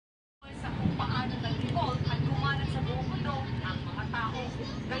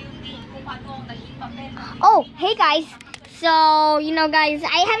Oh, hey guys. So, you know guys,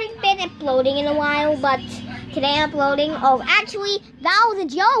 I haven't been uploading in a while, but today I'm uploading. Oh, actually, that was a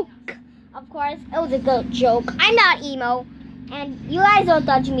joke. Of course, it was a good joke. I'm not emo. And you guys don't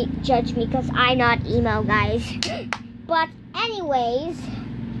judge me because I'm not emo, guys. But anyways,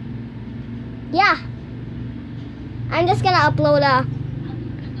 yeah. I'm just gonna upload a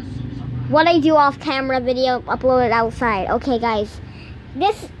what I do off camera video, upload it outside. Okay guys.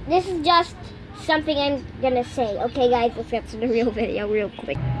 This is just something I'm gonna say. Okay guys, let's get to the real video real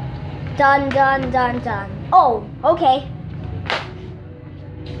quick. Done, done, done, done. Oh, okay.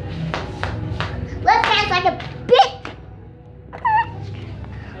 Let's dance like a bit.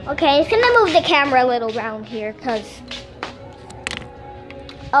 Okay, it's gonna move the camera a little around here, cause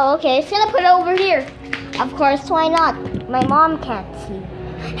oh okay, it's gonna put it over here. Of course, why not? My mom can't see.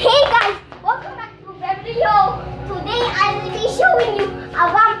 Hey guys, welcome back to the video. Today I will be showing you a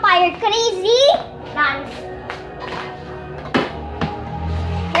vampire crazy dance.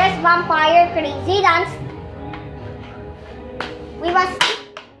 Here's vampire crazy dance. We must.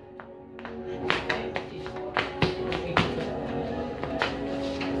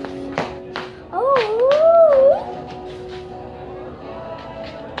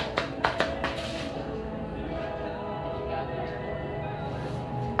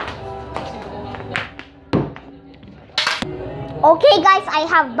 Okay guys, I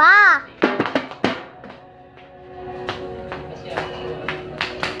have ba.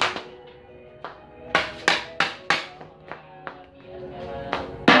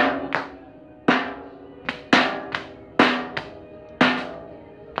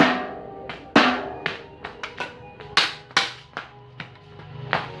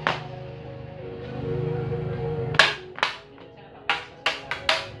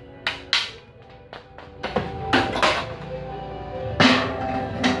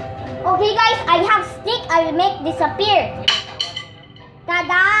 Okay guys, I have stick. I will make disappear.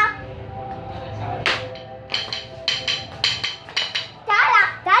 Tada! Talak!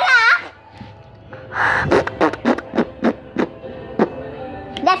 Talak!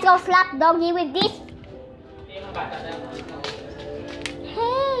 Let's go slap doggy with this.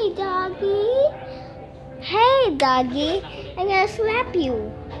 Hey doggy. Hey doggy. I'm gonna slap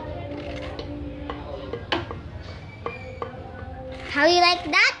you. How you like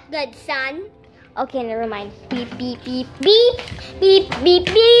that, good son? Okay, never mind. Beep, beep, beep, beep. Beep, beep,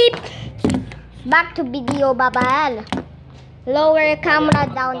 beep. Back to video, babal. Lower camera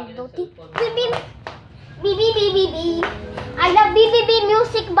down. Beep, beep. Beep, beep, beep, beep, beep. I love beep, beep, beep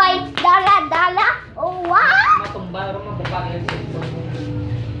music by Dala Dala. Oh, wow.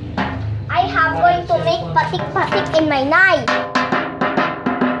 I have going to make patik-patik in my knife.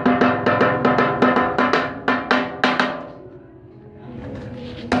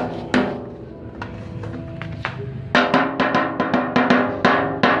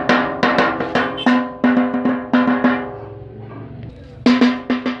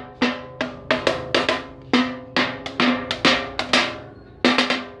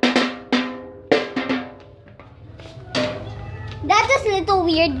 That is a little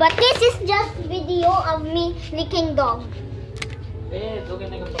weird, but this is just video of me licking dog.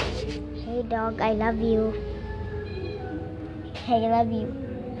 Hey dog, I love you. Hey, I love you.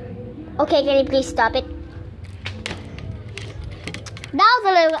 Okay, can you please stop it? That was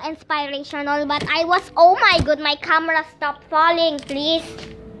a little inspirational, but I was, oh my god, my camera stopped falling, please.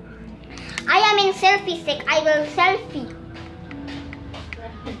 I am in selfie stick. I will selfie.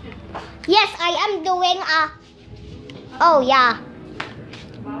 Yes, I am doing a oh yeah.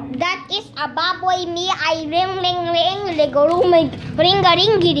 That is a baboy me. I ring ring ring ligurumig ringa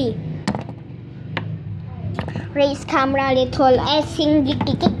ringiri. Raise camera little singi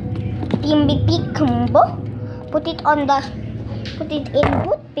kikik timbi kumbo. Put it in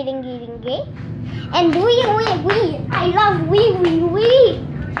boot piringi ringi. And we. I love we.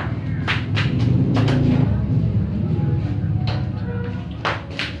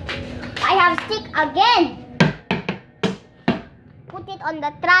 I have stick again. Put it on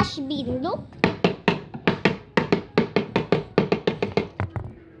the trash bin. Look.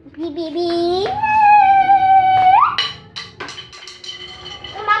 Beep.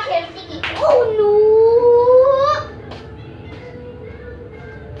 Oh no!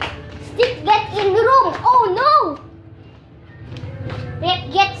 Stick get in room. Oh no! Let's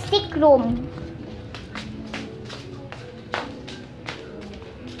get stick room.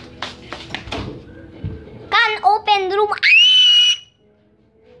 Can open room.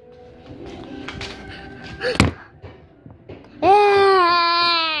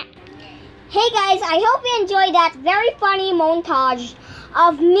 Hey guys, I hope you enjoyed that very funny montage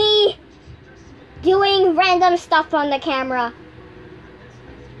of me doing random stuff on the camera.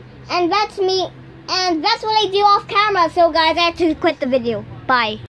 And that's me. And that's what I do off camera. So guys, I have to quit the video. Bye.